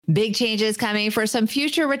Big changes coming for some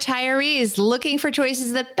future retirees looking for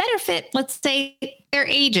choices that better fit, let's say, their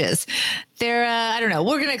ages. I don't know.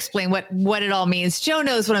 We're going to explain what it all means. Joe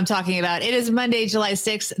knows what I'm talking about. It is Monday, July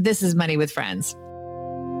 6th. This is Money with Friends.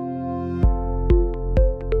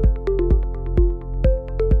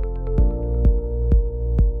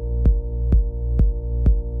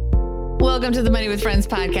 Welcome to the Money with Friends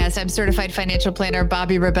podcast. I'm certified financial planner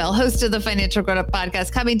Bobbi Rebell, host of the Financial Grown Up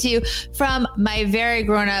podcast, coming to you from my very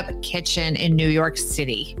grown up kitchen in New York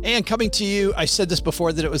City. And coming to you, I said this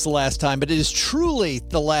before that it was the last time, but it is truly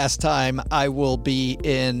the last time I will be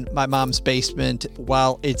in my mom's basement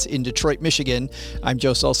while it's in Detroit, Michigan. I'm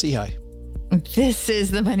Joe Saul-Sehy. This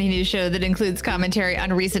is the Money News Show that includes commentary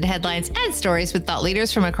on recent headlines and stories with thought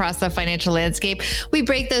leaders from across the financial landscape. We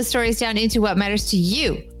break those stories down into what matters to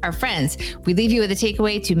you, our friends. We leave you with a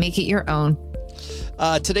takeaway to make it your own.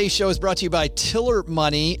 Today's show is brought to you by Tiller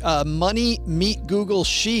Money. Money meet Google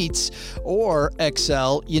Sheets or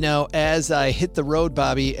Excel. You know, as I hit the road,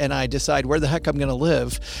 Bobbi, and I decide where the heck I'm going to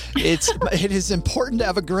live, it is important to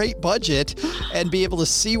have a great budget and be able to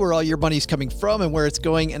see where all your money's coming from and where it's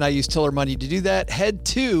going. And I use Tiller Money to do that. Head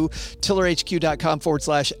to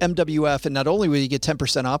tillerhq.com/MWF. And not only will you get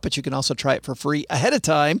 10% off, but you can also try it for free ahead of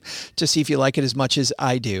time to see if you like it as much as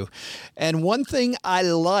I do. And one thing I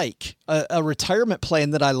like, a retirement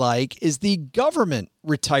plan that I like, is the government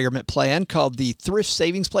retirement plan called the Thrift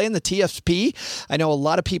Savings Plan, the TSP. I know a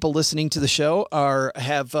lot of people listening to the show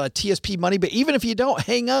have TSP money, but even if you don't,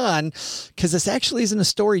 hang on, because this actually isn't a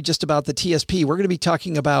story just about the TSP. We're going to be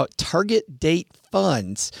talking about target date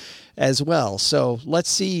funds as well. So let's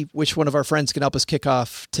see which one of our friends can help us kick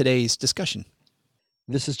off today's discussion.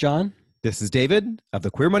 This is John. This is David of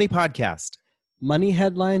the Queer Money Podcast. Money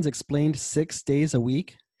headlines explained 6 days a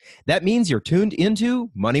week. That means you're tuned into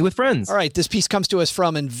Money with Friends. All right, this piece comes to us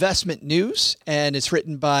from Investment News, and it's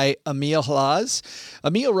written by Emil Halaz.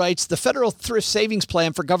 Emil writes, the federal thrift savings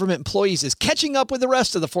plan for government employees is catching up with the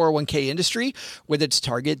rest of the 401k industry with its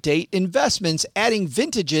target date investments, adding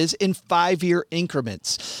vintages in 5-year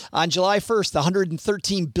increments. On July 1st, the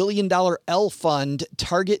 $113 billion L Fund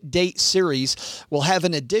target date series will have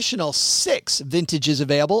an additional 6 vintages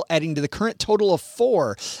available, adding to the current total of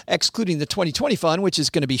 4, excluding the 2020 fund, which is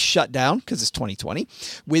going to be shut down because it's 2020,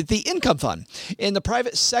 with the income fund. In the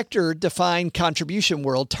private sector defined contribution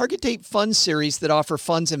world, target date fund series that offer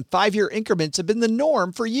funds in 5-year increments have been the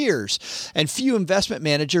norm for years, and few investment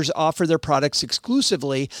managers offer their products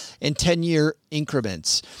exclusively in 10-year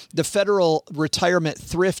increments. The Federal Retirement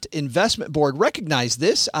Thrift Investment Board recognized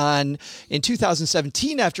this in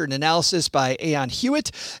 2017 after an analysis by Aon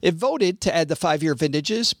Hewitt. It voted to add the 5-year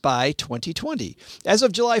vintages by 2020. As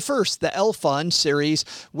of July 1st, the L Fund series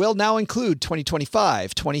will now include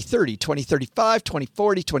 2025, 2030, 2035,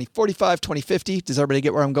 2040, 2045, 2050. Does everybody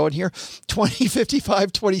get where I'm going here?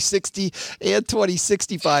 2055, 2060, and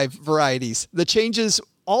 2065 varieties. The changes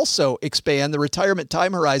also expand the retirement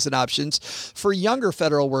time horizon options for younger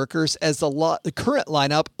federal workers as the current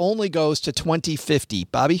lineup only goes to 2050.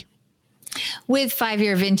 Bobbi? With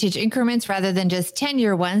 5-year vintage increments rather than just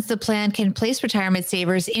 10-year ones, the plan can place retirement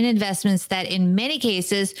savers in investments that in many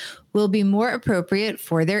cases will be more appropriate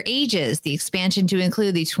for their ages. The expansion to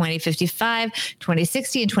include the 2055,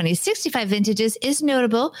 2060, and 2065 vintages is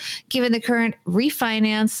notable given the current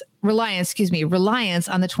reliance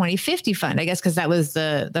on the 2050 fund, I guess, because that was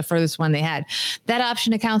the furthest one they had. That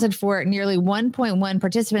option accounted for nearly 1.1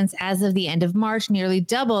 participants as of the end of March, nearly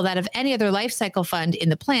double that of any other life cycle fund in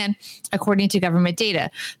the plan, according to government data.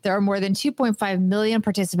 There are more than 2.5 million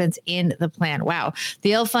participants in the plan. Wow.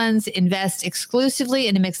 The L funds invest exclusively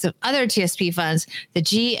in a mix of other TSP funds, the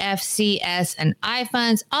GFCS and I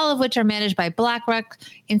funds, all of which are managed by BlackRock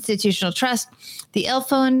Institutional Trust. The L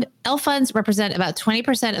funds represent about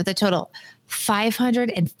 20% of the total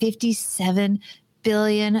 $557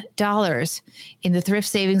 billion in the Thrift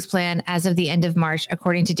Savings Plan as of the end of March,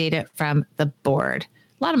 according to data from the board.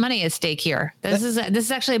 A lot of money at stake here. This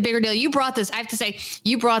is actually a bigger deal. You brought this, I have to say,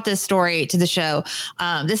 you brought this story to the show.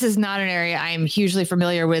 This is not an area I'm hugely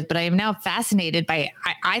familiar with, but I am now fascinated by,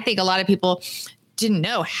 I think a lot of people didn't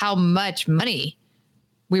know how much money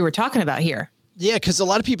we were talking about here. Yeah, because a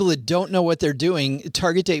lot of people that don't know what they're doing,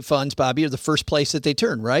 target date funds, Bobbi, are the first place that they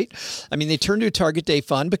turn, right? I mean, they turn to a target date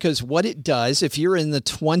fund because what it does, if you're in the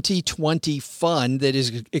 2020 fund that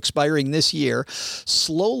is expiring this year,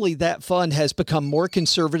 slowly that fund has become more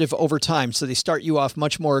conservative over time. So they start you off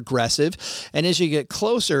much more aggressive. And as you get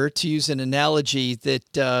closer, to use an analogy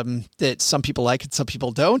that some people like and some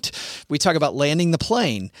people don't, we talk about landing the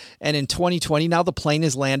plane. And in 2020, now the plane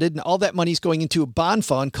is landed and all that money is going into a bond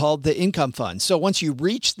fund called the income fund. funds. So once you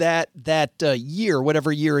reach that year,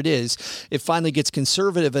 whatever year it is, it finally gets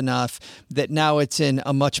conservative enough that now it's in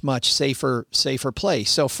a much safer place.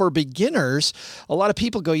 So for beginners, a lot of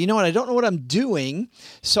people go, you know what, I don't know what I'm doing,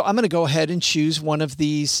 so I'm going to go ahead and choose one of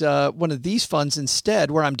these funds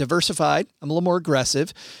instead, where I'm diversified, I'm a little more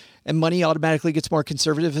aggressive, and money automatically gets more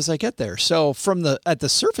conservative as I get there. So at the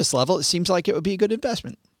surface level, it seems like it would be a good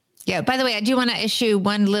investment. Yeah. By the way, I do want to issue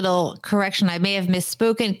one little correction. I may have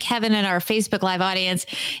misspoken. Kevin in our Facebook Live audience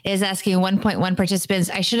is asking 1.1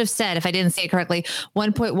 participants. I should have said, if I didn't say it correctly,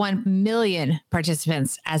 1.1 million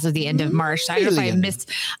participants as of the end of March. I don't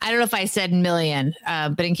know if I said million,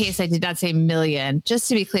 but in case I did not say million, just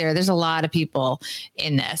to be clear, there's a lot of people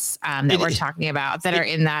in this that we're talking about that are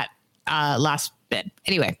in that last bit.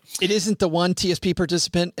 Anyway, it isn't the one TSP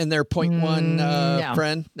participant and their 0.1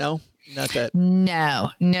 friend. No. Not that. No.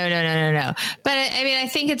 But I mean, I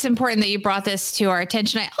think it's important that you brought this to our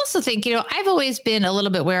attention. I also think, I've always been a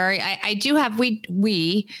little bit wary. I do have,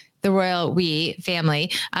 we, the royal we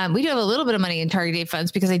family, we do have a little bit of money in target date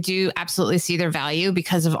funds because I do absolutely see their value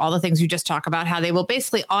because of all the things you just talk about, how they will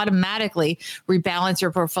basically automatically rebalance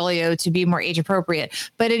your portfolio to be more age appropriate.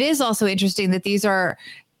 But it is also interesting that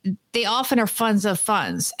they often are funds of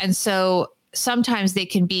funds. And so sometimes they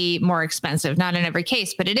can be more expensive, not in every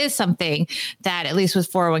case, but it is something that, at least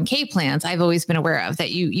with 401k plans, I've always been aware of,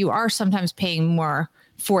 that you are sometimes paying more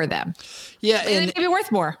for them. Yeah. And it can be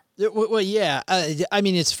worth more. Well, yeah. I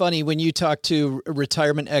mean, it's funny when you talk to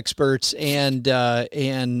retirement experts and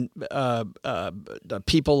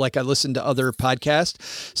people, like I listen to other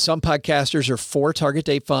podcasts. Some podcasters are for target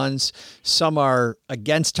date funds. Some are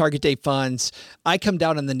against target date funds. I come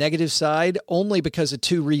down on the negative side only because of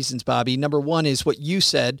two reasons, Bobbi. Number one is what you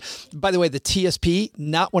said. By the way, the TSP,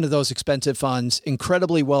 not one of those expensive funds,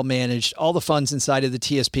 incredibly well managed. All the funds inside of the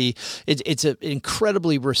TSP, it's an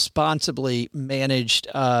incredibly responsibly managed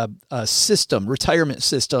retirement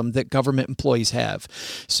system that government employees have.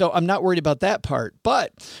 So I'm not worried about that part.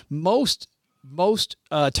 But most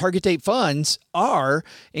target date funds are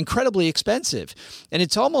incredibly expensive. And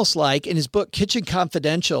it's almost like in his book, Kitchen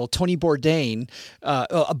Confidential, Tony Bourdain,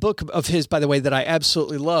 a book of his, by the way, that I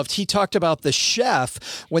absolutely loved. He talked about the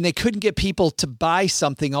chef when they couldn't get people to buy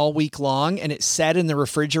something all week long and it sat in the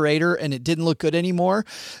refrigerator and it didn't look good anymore.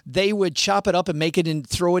 They would chop it up and make it and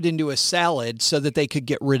throw it into a salad so that they could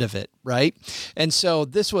get rid of it. Right. And so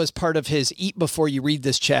this was part of his Eat Before You Read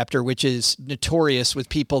This chapter, which is notorious with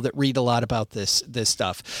people that read a lot about this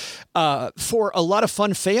stuff. For a lot of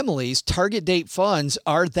fun families, target date funds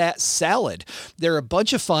are that salad. They're a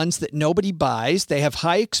bunch of funds that nobody buys. They have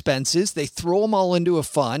high expenses. They throw them all into a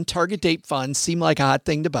fund. Target date funds seem like a hot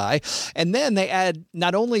thing to buy. And then they add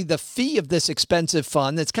not only the fee of this expensive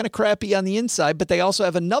fund that's kind of crappy on the inside, but they also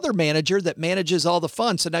have another manager that manages all the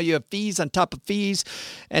funds. So now you have fees on top of fees,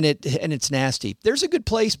 and it's nasty. There's a good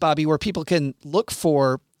place, Bobbi, where people can look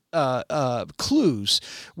for clues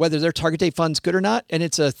whether their target date fund's good or not, and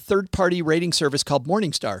it's a third-party rating service called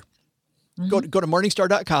Morningstar. Mm-hmm. Go to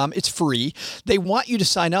morningstar.com. It's free. They want you to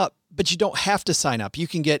sign up, but you don't have to sign up. You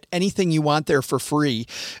can get anything you want there for free.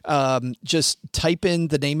 Just type in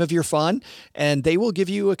the name of your fund, and they will give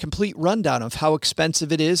you a complete rundown of how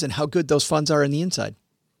expensive it is and how good those funds are on the inside.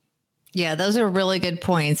 Yeah, those are really good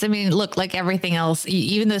points. I mean, look, like everything else,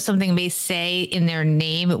 even though something may say in their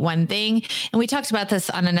name one thing, and we talked about this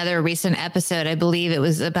on another recent episode, I believe it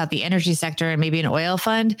was about the energy sector and maybe an oil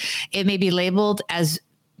fund, it may be labeled as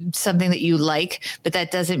something that you like, but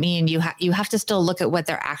that doesn't mean you have to still look at what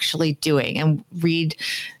they're actually doing and read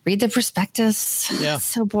the prospectus. Yeah.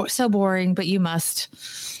 So boring, but you must.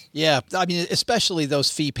 Yeah, I mean, especially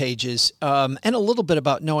those fee pages, and a little bit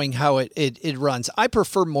about knowing how it runs. I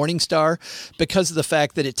prefer Morningstar because of the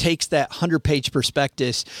fact that it takes that 100-page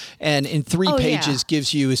prospectus and in three pages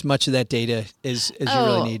gives you as much of that data as you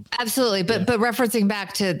really need. Absolutely. But referencing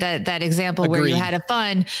back to that example where you had a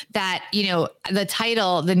fund that, the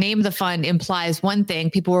title, the name of the fund implies one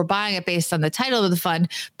thing. People were buying it based on the title of the fund,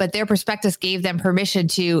 but their prospectus gave them permission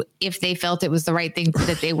to, if they felt it was the right thing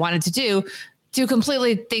that they wanted to do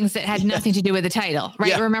completely things that had nothing to do with the title,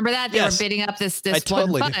 right? Yeah. Remember that? They were bidding up this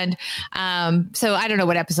one fund. So I don't know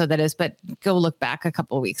what episode that is, but go look back a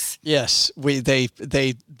couple of weeks. Yes. They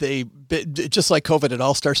just like COVID, it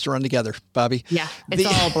all starts to run together, Bobbi. Yeah. It's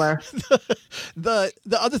all a blur. The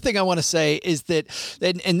other thing I want to say is that,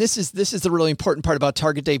 and this is the really important part about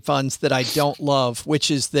target date funds that I don't love, which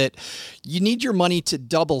is that you need your money to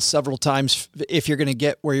double several times if you're going to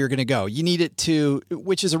get where you're going to go. You need it to,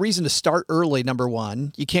 which is a reason to start early. Number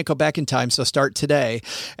one, you can't go back in time. So start today,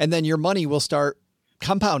 and then your money will start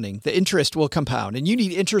compounding. The interest will compound, and you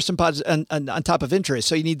need interest on top of interest.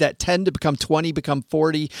 So you need that 10 to become 20, become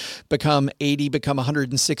 40, become 80, become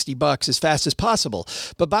 $160 as fast as possible.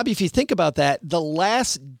 But Bobbi, if you think about that, the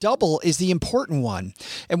last double is the important one.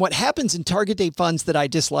 And what happens in target date funds that I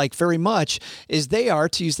dislike very much is they are,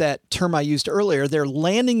 to use that term I used earlier, they're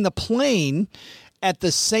landing the plane at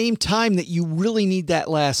the same time that you really need that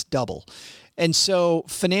last double. And so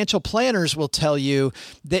financial planners will tell you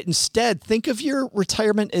that instead, think of your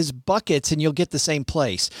retirement as buckets and you'll get the same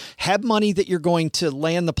place. Have money that you're going to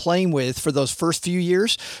land the plane with for those first few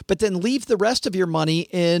years, but then leave the rest of your money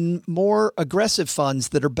in more aggressive funds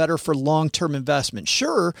that are better for long-term investment.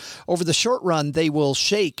 Sure, over the short run, they will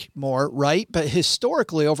shake more, right? But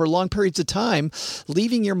historically, over long periods of time,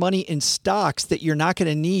 leaving your money in stocks that you're not going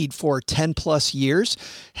to need for 10 plus years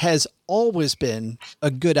has always been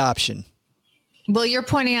a good option. Well, you're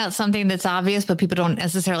pointing out something that's obvious, but people don't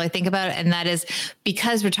necessarily think about it. And that is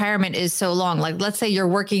because retirement is so long. Like, let's say you're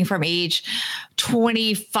working from age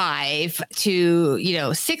 25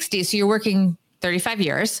 to, 60. So you're working 35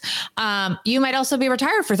 years. You might also be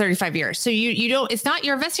retired for 35 years. So you don't, it's not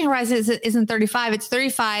your investing horizon isn't 35, it's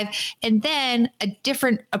 35. And then a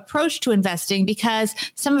different approach to investing because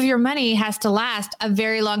some of your money has to last a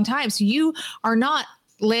very long time. So you are not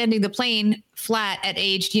landing the plane flat at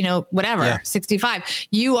age, 65.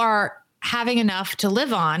 You are having enough to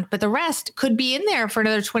live on, but the rest could be in there for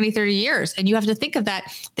another 20, 30 years. And you have to think of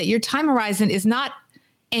that your time horizon is not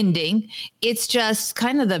ending. It's just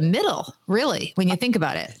kind of the middle, really, when you think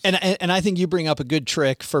about it. And I think you bring up a good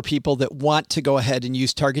trick for people that want to go ahead and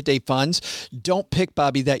use target date funds. Don't pick,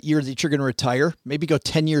 Bobbi, that year that you're going to retire. Maybe go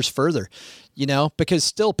 10 years further. Because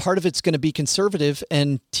still part of it's going to be conservative.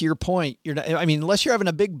 And to your point, unless you're having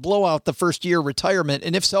a big blowout the first year retirement,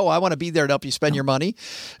 and if so, I want to be there to help you spend your money.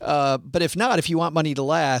 But if not, if you want money to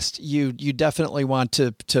last, you definitely want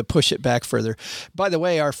to push it back further. By the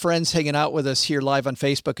way, our friends hanging out with us here live on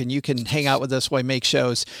Facebook, and you can hang out with us while we make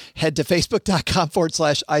shows. Head to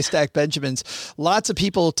facebook.com/iStackBenjamins. Lots of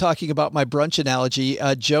people talking about my brunch analogy.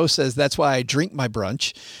 Joe says that's why I drink my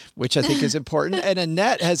brunch, which I think is important. And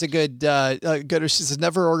Annette has a good, she says,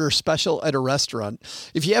 never order special at a restaurant.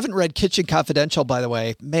 If you haven't read Kitchen Confidential, by the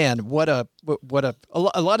way, man, a lot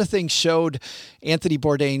of things showed Anthony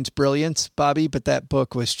Bourdain's brilliance, Bobbi, but that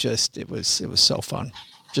book was just, it was so fun.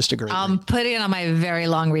 Just a great read. Putting it on my very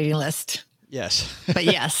long reading list. Yes. But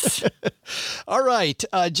yes. All right.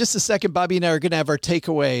 Just a second, Bobbi and I are going to have our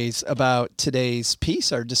takeaways about today's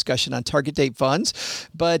piece, our discussion on target date funds.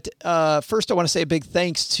 But first, I want to say a big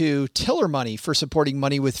thanks to Tiller Money for supporting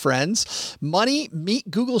Money with Friends. Money,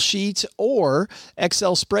 meet Google Sheets or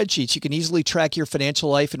Excel spreadsheets. You can easily track your financial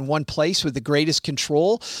life in one place with the greatest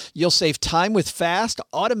control. You'll save time with fast,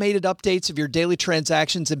 automated updates of your daily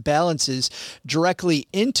transactions and balances directly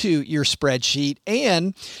into your spreadsheet.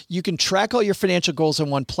 And you can track all your financial goals in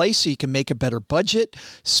one place so you can make a better budget,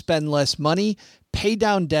 spend less money, pay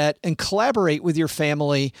down debt, and collaborate with your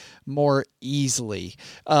family more easily.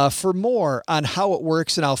 For more on how it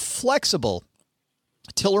works and how flexible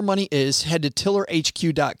Tiller Money is, head to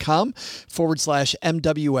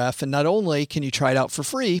tillerhq.com/MWF. And not only can you try it out for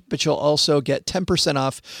free, but you'll also get 10%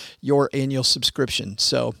 off your annual subscription.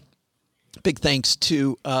 So big thanks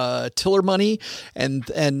to Tiller Money, and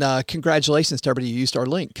congratulations to everybody who used our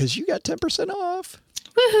link because you got 10% off.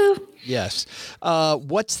 Woohoo! Yes.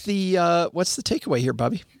 What's the takeaway here,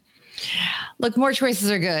 Bobbi? Look, more choices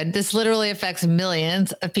are good. This literally affects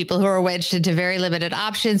millions of people who are wedged into very limited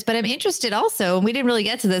options. But I'm interested also, and we didn't really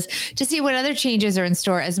get to this, to see what other changes are in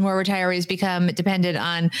store as more retirees become dependent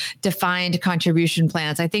on defined contribution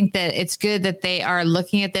plans. I think that it's good that they are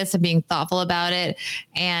looking at this and being thoughtful about it,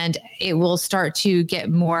 and it will start to get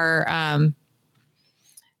more, I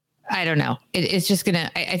don't know. It's just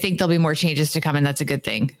I think there'll be more changes to come, and that's a good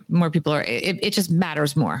thing. More people it just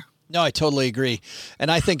matters more. No, I totally agree. And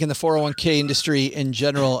I think in the 401k industry in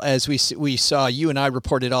general, as we saw, you and I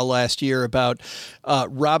reported all last year about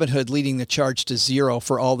Robinhood leading the charge to zero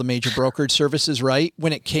for all the major brokerage services, right?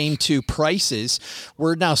 When it came to prices,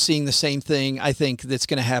 we're now seeing the same thing, I think, that's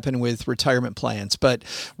going to happen with retirement plans. But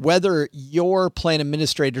whether your plan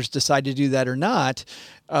administrators decide to do that or not,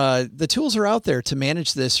 the tools are out there to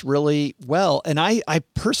manage this really well. And I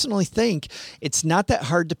personally think it's not that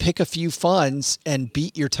hard to pick a few funds and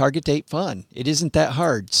beat your target date fund. It isn't that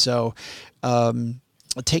hard. So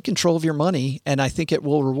take control of your money, and I think it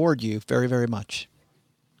will reward you very, very much.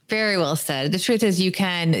 Very well said. The truth is you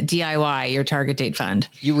can DIY your target date fund.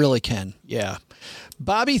 You really can. Yeah.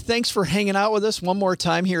 Bobbi, thanks for hanging out with us one more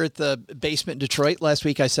time here at the basement in Detroit. Last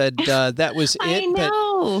week I said that was it. I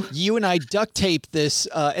know. Oh. You and I duct taped this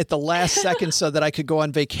at the last second so that I could go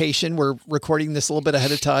on vacation. We're recording this a little bit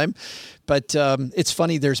ahead of time. But it's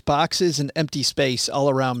funny. There's boxes and empty space all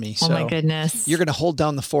around me. So oh, my goodness. You're going to hold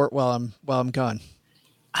down the fort while I'm gone.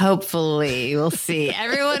 Hopefully, we'll see.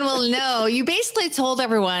 Everyone will know. You basically told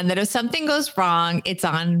everyone that if something goes wrong, it's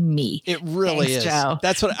on me. It really Thanks, is. Joe.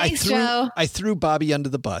 That's what Thanks, I threw. Joe. I threw Bobbi under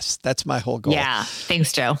the bus. That's my whole goal. Yeah.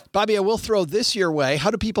 Thanks, Joe. Bobbi, I will throw this your way. How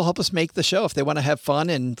do people help us make the show if they want to have fun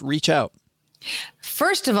and reach out?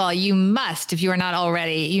 First of all, you must, if you are not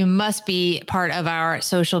already, you must be part of our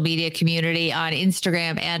social media community on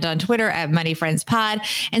Instagram and on Twitter at Money Friends Pod,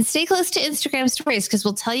 and stay close to Instagram stories because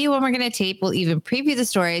we'll tell you when we're going to tape. We'll even preview the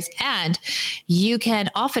stories, and you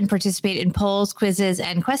can often participate in polls, quizzes,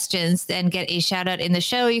 and questions and get a shout out in the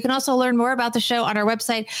show. You can also learn more about the show on our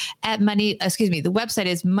website at the website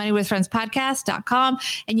is moneywithfriendspodcast.com.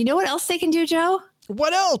 And you know what else they can do, Joe?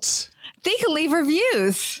 What else? They can leave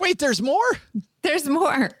reviews. Wait, there's more? There's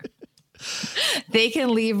more. They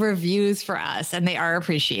can leave reviews for us, and they are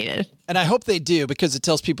appreciated. And I hope they do, because it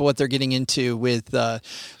tells people what they're getting into with the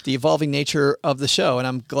evolving nature of the show. And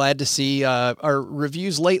I'm glad to see our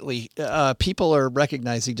reviews lately. People are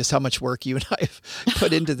recognizing just how much work you and I have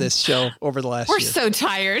put into this show over the last year. We're so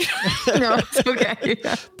tired. No, it's okay.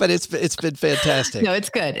 But it's been fantastic. No, it's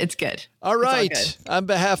good. It's good. All right. On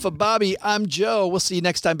behalf of Bobbi, I'm Joe. We'll see you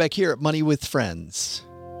next time back here at Money with Friends.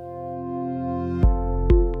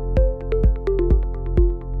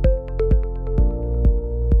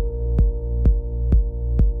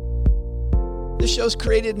 This show's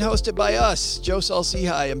created and hosted by us, Joe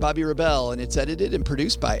Salsihai and Bobbi Rebell, and it's edited and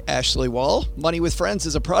produced by Ashley Wall. Money with Friends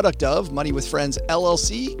is a product of Money with Friends,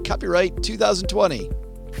 LLC, copyright 2020.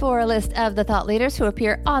 For a list of the thought leaders who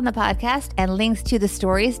appear on the podcast and links to the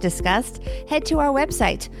stories discussed, head to our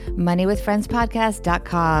website,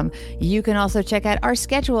 moneywithfriendspodcast.com. You can also check out our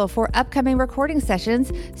schedule for upcoming recording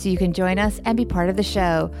sessions so you can join us and be part of the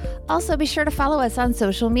show. Also, be sure to follow us on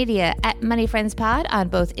social media at Money Friends Pod on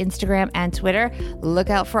both Instagram and Twitter. Look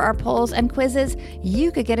out for our polls and quizzes. You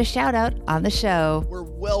could get a shout out on the show. We're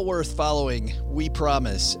well worth following, we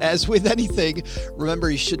promise. As with anything, remember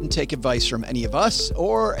you shouldn't take advice from any of us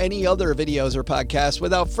or any other videos or podcasts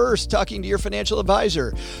without first talking to your financial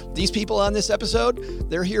advisor. These people on this episode,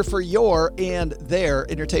 they're here for your and their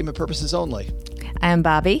entertainment purposes only. I'm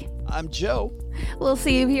Bobbi. I'm Joe. We'll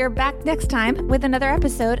see you here back next time with another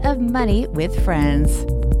episode of Money with Friends.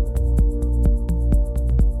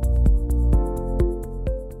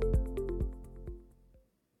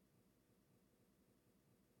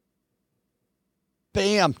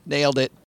 Bam, nailed it.